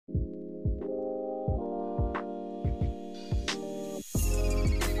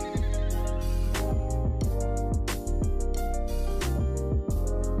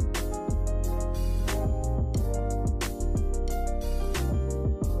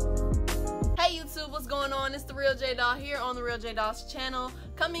everyone, it's the Real J Doll here on the Real J Doll's channel,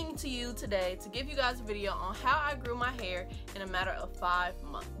 coming to you today to give you guys a video on how I grew my hair in a matter of 5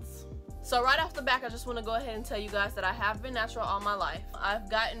 months. So right off the back, I just want to go ahead and tell you guys that I have been natural all my life. I've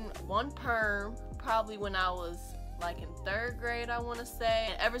gotten one perm probably when I was like in 3rd grade, I want to say,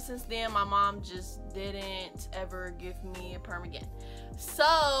 and ever since then my mom just didn't ever give me a perm again.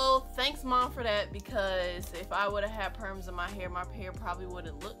 So thanks, Mom, for that, because if I would have had perms in my hair probably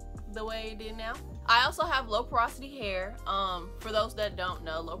wouldn't look the way it did now. I also have low porosity hair. For those that don't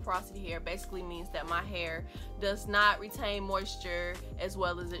know, low porosity hair basically means that my hair does not retain moisture as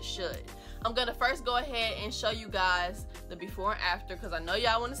well as it should. I'm gonna first go ahead and show you guys the before and after, because I know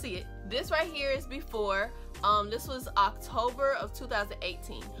y'all want to see it. This right here is before. This was October of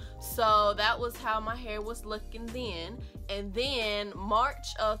 2018, so that was how my hair was looking then. And then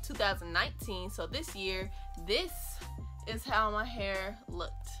March of 2019, so this year, this is how my hair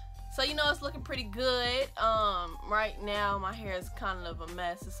looked. So you know, it's looking pretty good. Right now my hair is kind of a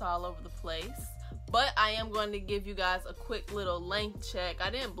mess, it's all over the place, but I am going to give you guys a quick little length check. I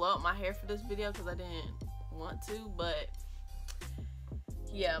didn't blow up my hair for this video because I didn't want to, but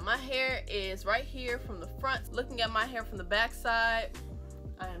yeah, my hair is right here from the front. Looking at my hair from the back side,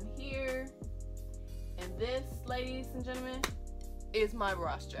 I am here, and this, ladies and gentlemen, is my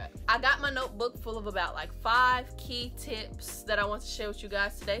bra strap. I got my notebook full of about like 5 key tips that I want to share with you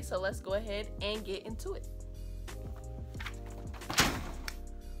guys today, so let's go ahead and get into it.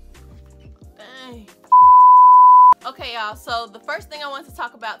 Dang. Okay, y'all, so the first thing I want to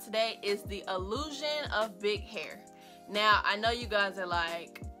talk about today is the illusion of big hair. Now, I know you guys are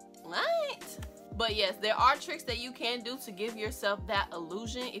like, what? But yes, there are tricks that you can do to give yourself that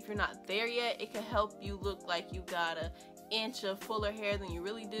illusion. If you're not there yet, it can help you look like you got an inch of fuller hair than you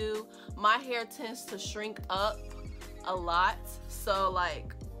really do. My hair tends to shrink up a lot, so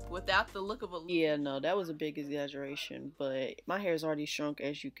like without the look of a... Yeah, no, that was a big exaggeration, but my hair is already shrunk,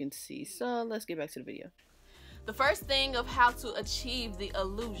 as you can see. So let's get back to the video. The first thing of how to achieve the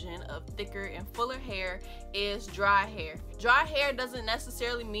illusion of thicker and fuller hair is dry hair. Dry hair doesn't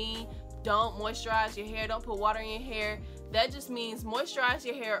necessarily mean don't moisturize your hair, don't put water in your hair. That just means moisturize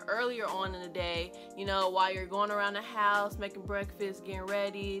your hair earlier on in the day, you know, while you're going around the house, making breakfast, getting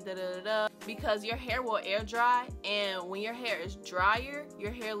ready, because your hair will air dry, and when your hair is drier,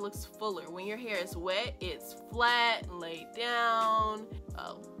 your hair looks fuller. When your hair is wet, it's flat and laid down.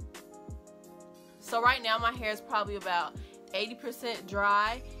 So right now my hair is probably about 80%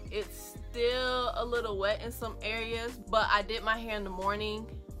 dry. It's still a little wet in some areas, but I did my hair in the morning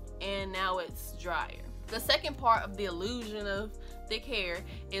and now it's drier. The second part of the illusion of thick hair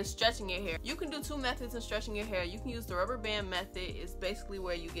is stretching your hair. You can do 2 methods in stretching your hair. You can use the rubber band method. It's basically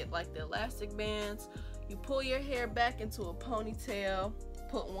where you get like the elastic bands. You pull your hair back into a ponytail,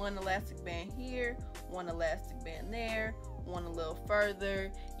 put one elastic band here, one elastic band there, one a little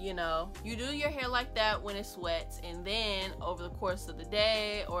further, you know. You do your hair like that when it's wet, and then over the course of the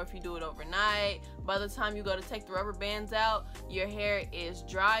day, or if you do it overnight, by the time you go to take the rubber bands out, your hair is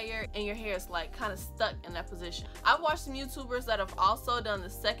drier and your hair is like kind of stuck in that position. I've watched some YouTubers that have also done the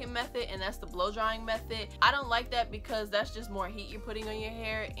second method, and that's the blow drying method. I don't like that because that's just more heat you're putting on your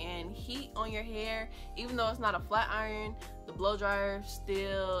hair, and heat on your hair, even though it's not a flat iron, the blow dryer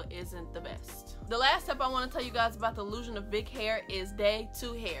still isn't the best. The last step I want to tell you guys about the illusion of big hair is day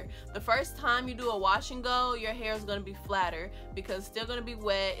 2 hair. The first time you do a wash and go, your hair is going to be flatter because it's still going to be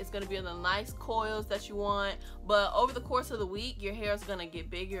wet. It's going to be in the nice coils that you want, but over the course of the week, your hair is going to get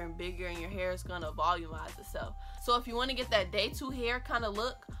bigger and bigger, and your hair is going to volumize itself. So if you want to get that day 2 hair kind of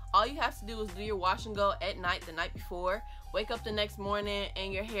look, all you have to do is do your wash and go at night, the night before. Wake up the next morning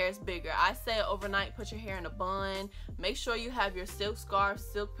and your hair is bigger. I say overnight, put your hair in a bun. Make sure you have your silk scarf,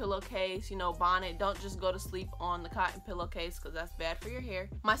 silk pillowcase, you know, bonnet. Don't just go to sleep on the cotton pillowcase because that's bad for your hair.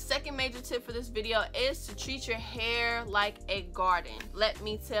 My second major tip for this video is to treat your hair like a garden. Let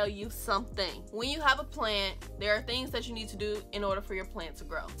me tell you something. When you have a plant, there are things that you need to do in order for your plant to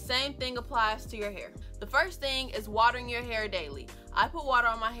grow. Same thing applies to your hair. The first thing is watering your hair daily. I put water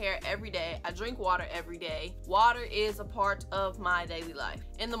on my hair every day. I drink water every day. Water is a part of my daily life.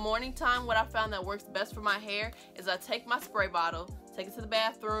 In the morning time, what I found that works best for my hair is I take my spray bottle, take it to the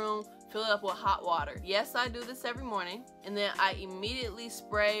bathroom, fill it up with hot water. Yes, I do this every morning, and then I immediately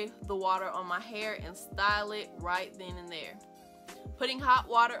spray the water on my hair and style it right then and there. Putting hot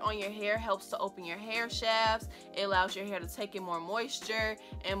water on your hair helps to open your hair shafts. It allows your hair to take in more moisture,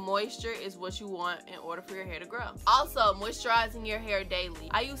 and moisture is what you want in order for your hair to grow. Also, moisturizing your hair daily.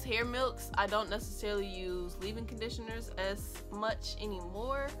 I use hair milks. I don't necessarily use leave-in conditioners as much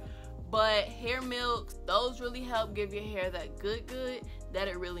anymore, but hair milks, those really help give your hair that good that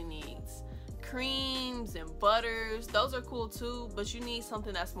it really needs. Creams and butters, those are cool too, but you need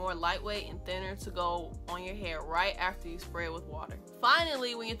something that's more lightweight and thinner to go on your hair right after you spray it with water.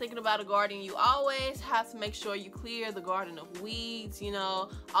 Finally, when you're thinking about a garden, you always have to make sure you clear the garden of weeds, you know,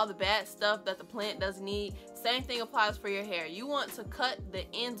 all the bad stuff that the plant doesn't need. Same thing applies for your hair. You want to cut the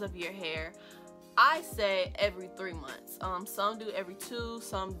ends of your hair, I say every 3 months. Some do every 2,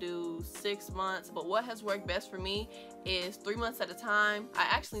 some do 6 months, but what has worked best for me is 3 months at a time. I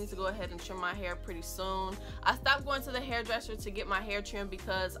actually need to go ahead and trim my hair pretty soon. I stopped going to the hairdresser to get my hair trimmed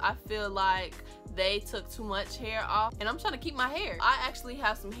because I feel like they took too much hair off and I'm trying to keep my hair. I actually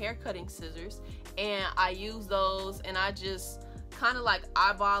have some hair cutting scissors and I use those and I just kind of like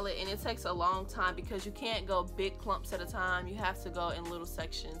eyeball it, and it takes a long time because you can't go big clumps at a time. You have to go in little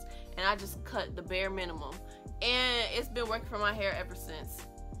sections, and I just cut the bare minimum, and it's been working for my hair ever since.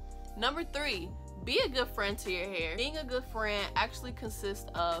 Number 3, be a good friend to your hair. Being a good friend actually consists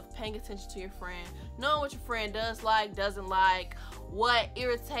of paying attention to your friend, knowing what your friend does like, doesn't like, what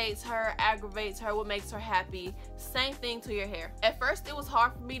irritates her, aggravates her, what makes her happy. Same thing to your hair. At first it was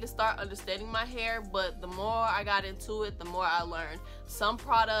hard for me to start understanding my hair, but the more I got into it, the more I learned. Some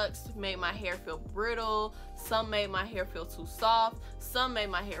products made my hair feel brittle, some made my hair feel too soft, some made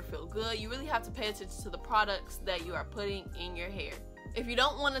my hair feel good. You really have to pay attention to the products that you are putting in your hair. If you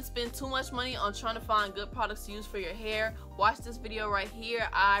don't want to spend too much money on trying to find good products to use for your hair, watch this video right here.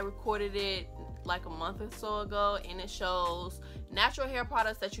 I recorded it like a month or so ago, and it shows natural hair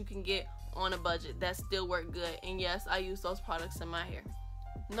products that you can get on a budget that still work good. And yes, I use those products in my hair.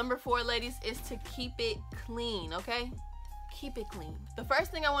 Number 4, ladies, is to keep it clean, okay? Keep it clean. The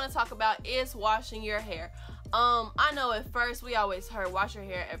first thing I want to talk about is washing your hair. I know at first we always heard wash your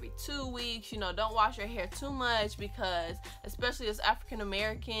hair every 2 weeks, you know, don't wash your hair too much because especially as African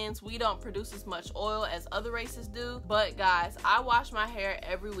Americans, we don't produce as much oil as other races do. But guys, I wash my hair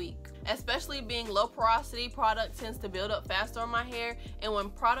every week. Especially being low porosity, product tends to build up faster on my hair, and when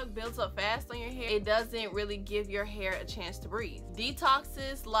product builds up fast on your hair, it doesn't really give your hair a chance to breathe.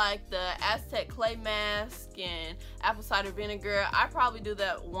 Detoxes like the Aztec clay mask and apple cider vinegar, I probably do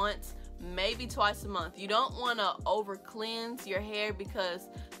that once, maybe twice a month. You don't want to over cleanse your hair because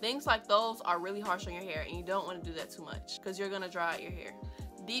things like those are really harsh on your hair, and you don't want to do that too much because you're going to dry out your hair.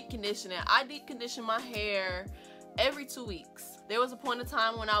 Deep conditioning. I deep condition my hair every 2 weeks. There was a point in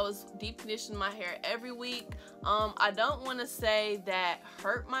time when I was deep conditioning my hair every week. I don't want to say that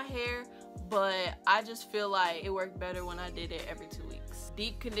hurt my hair, but I just feel like it worked better when I did it every 2 weeks.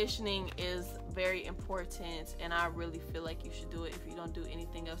 Deep conditioning is very important, and I really feel like you should do it if you don't do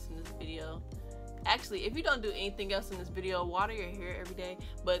anything else in this video. Actually, if you don't do anything else in this video, water your hair every day,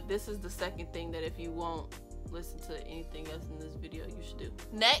 but this is the second thing that if you won't listen to anything else in this video, you should do.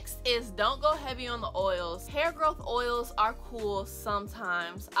 Next is don't go heavy on the oils. Hair growth oils are cool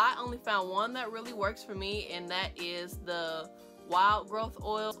sometimes. I only found one that really works for me, and that is the wild growth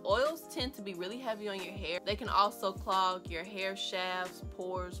oils. Oils tend to be really heavy on your hair. They can also clog your hair shafts,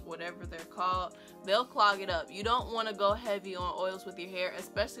 pores, whatever they're called. They'll clog it up. You don't want to go heavy on oils with your hair,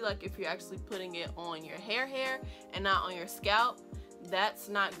 especially like if you're actually putting it on your hair and not on your scalp. That's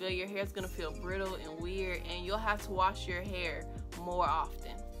not good. Your hair is going to feel brittle and weird, and you'll have to wash your hair more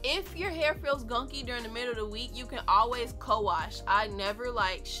often. If your hair feels gunky during the middle of the week, you can always co-wash. I never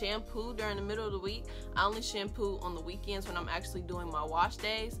like shampoo during the middle of the week. I only shampoo on the weekends when I'm actually doing my wash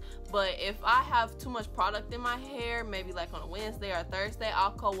days. But if I have too much product in my hair, maybe like on a Wednesday or Thursday,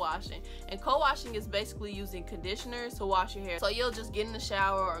 I'll co-washing. And co-washing is basically using conditioners to wash your hair. So you'll just get in the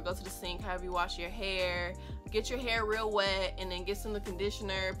shower or go to the sink, however you wash your hair, get your hair real wet, and then get some of the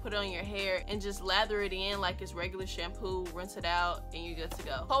conditioner, put it on your hair, and just lather it in like it's regular shampoo, rinse it out, and you're good to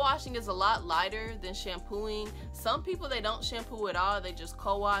go. Co-washing is a lot lighter than shampooing. Some people, they don't shampoo at all, they just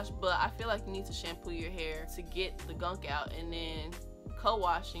co-wash, but I feel like you need to shampoo your hair to get the gunk out, and then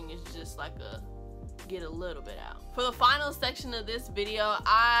co-washing is just like a get a little bit out. For the final section of this video,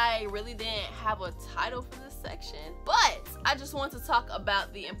 I really didn't have a title for this section, but I just want to talk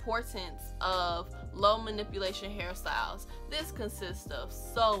about the importance of low manipulation hairstyles. This consists of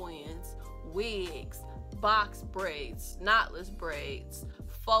sew-ins, wigs, box braids, knotless braids,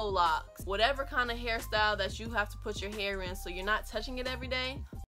 faux locks, whatever kind of hairstyle that you have to put your hair in so you're not touching it every day.